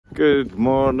Good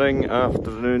morning,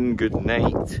 afternoon, good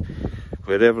night,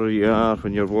 wherever you are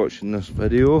when you're watching this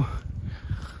video,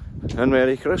 and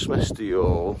Merry Christmas to you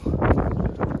all.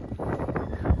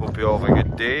 Hope you all have a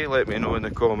good day. Let me know in the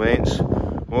comments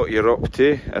what you're up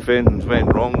to, if anything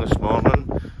went wrong this morning,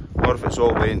 or if it's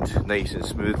all went nice and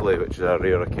smoothly, which is a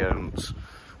rare occurrence.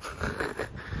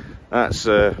 That's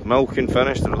milking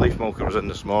finished. The relief milker was in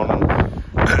this morning.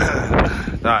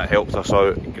 That helped us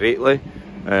out greatly.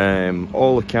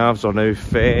 All the calves are now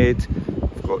fed.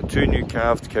 We've got 2 new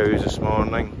calved cows this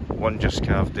morning, 1 just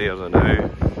calved there now.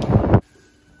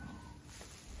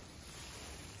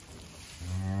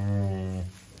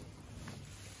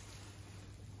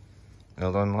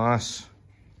 Well done, lass.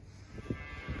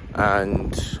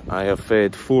 And I have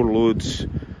fed 4 loads,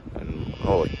 and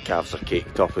all the calves are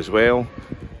caked up as well.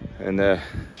 And the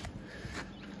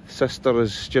sister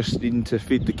is just needing to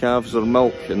feed the calves their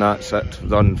milk, and that's it,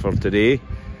 done for today,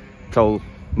 till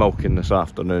milking this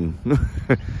afternoon.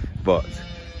 But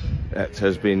it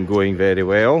has been going very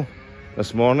well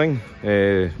this morning.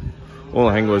 Only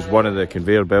thing was one of the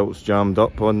conveyor belts jammed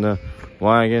up on the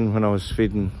wagon when I was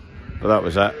feeding, but that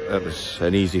was it. It was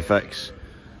an easy fix.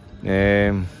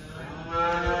 One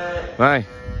of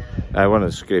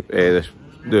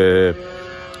the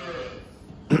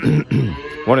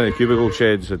one of the cubicle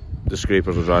sheds, the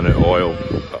scrapers was running out of oil.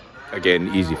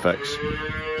 Again, easy fix.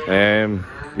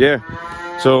 Yeah,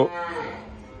 so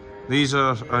these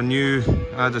are a new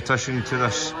addition to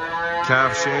this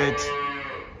calf shed.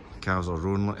 Calves are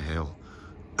roaring like hell.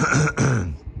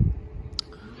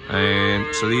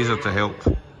 So these are to help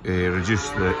reduce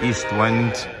the east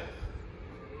wind.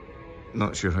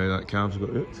 Not sure how that calf's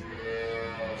got out.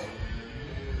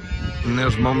 And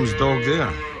there's Mum's dog there.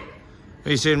 What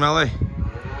are you saying, Millie?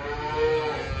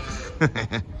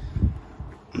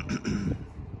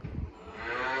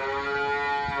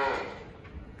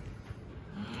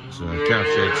 So the calf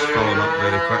shed's filling up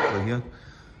very quickly here.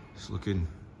 It's looking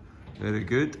very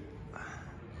good.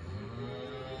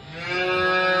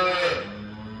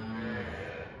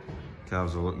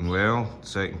 Calves are looking well.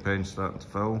 Second pen starting to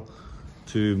fill.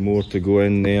 2 more to go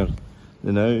in there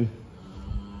now.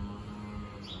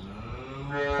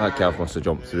 That calf must have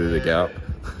jumped through the gap.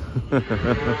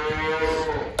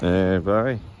 But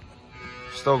aye,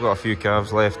 still got a few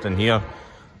calves left in here,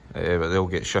 but they'll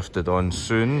get shifted on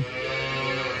soon.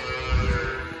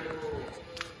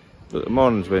 But the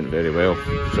mornings went very well,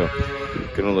 so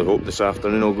can only hope this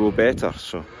afternoon will go better.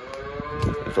 So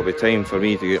it'll be time for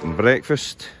me to get my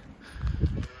breakfast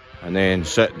and then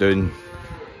sit down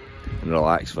and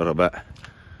relax for a bit.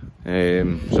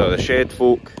 So the shed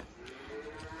folk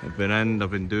have been in, they've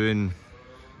been doing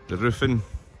the roofing.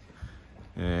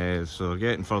 So they're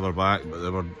getting further back, but they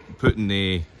were putting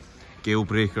the gale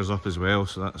breakers up as well,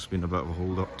 so that's been a bit of a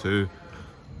hold up too.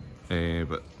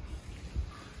 But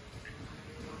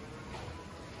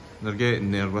they're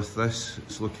getting there with this.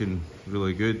 It's looking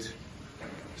really good.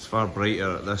 It's far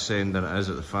brighter at this end than it is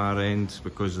at the far end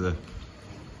because of the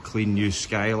clean new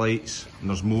skylights, and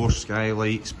there's more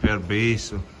skylights per bay,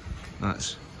 so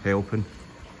that's helping.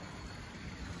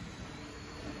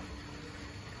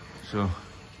 So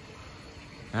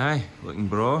aye, looking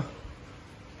braw.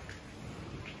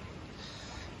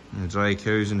 The dry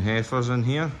cows and heifers in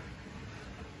here,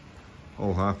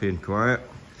 all happy and quiet.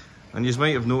 And you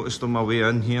might have noticed on my way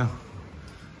in here,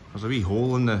 there's a wee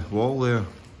hole in the wall there.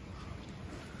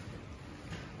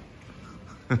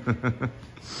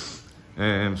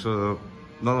 So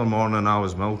another morning I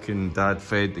was milking, Dad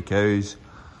fed the cows.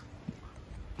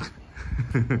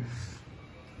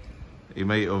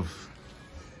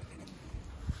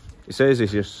 He says he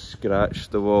just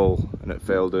scratched the wall and it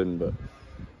fell down, but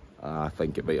I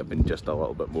think it might have been just a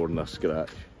little bit more than a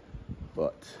scratch.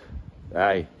 But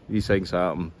aye, these things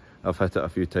happen. I've hit it a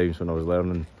few times when I was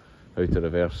learning how to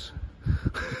reverse.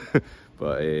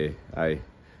 But aye,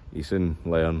 you soon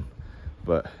learn.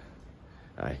 But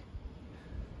aye,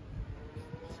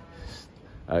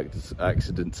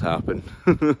 accidents happen.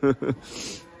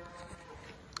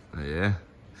 Yeah,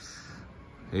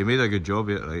 he made a good job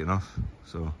of it, right enough.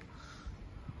 So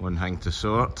one thing to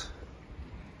sort.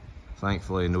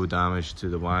 Thankfully no damage to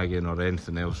the wagon or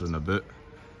anything else in the boot.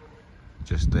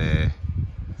 Just a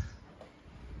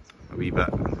wee bit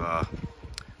of a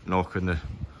knock on the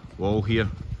wall here.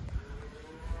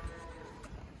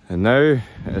 And now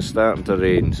it's starting to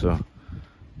rain, so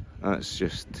that's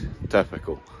just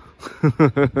typical.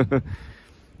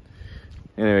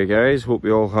 Anyway guys, hope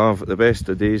you all have the best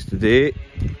of days today.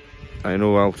 I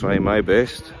know I'll try my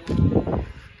best.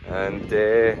 And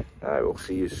I will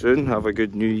see you soon. Have a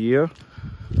good new year.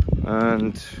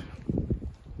 And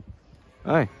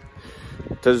aye,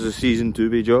 'Tis the season to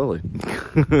be jolly.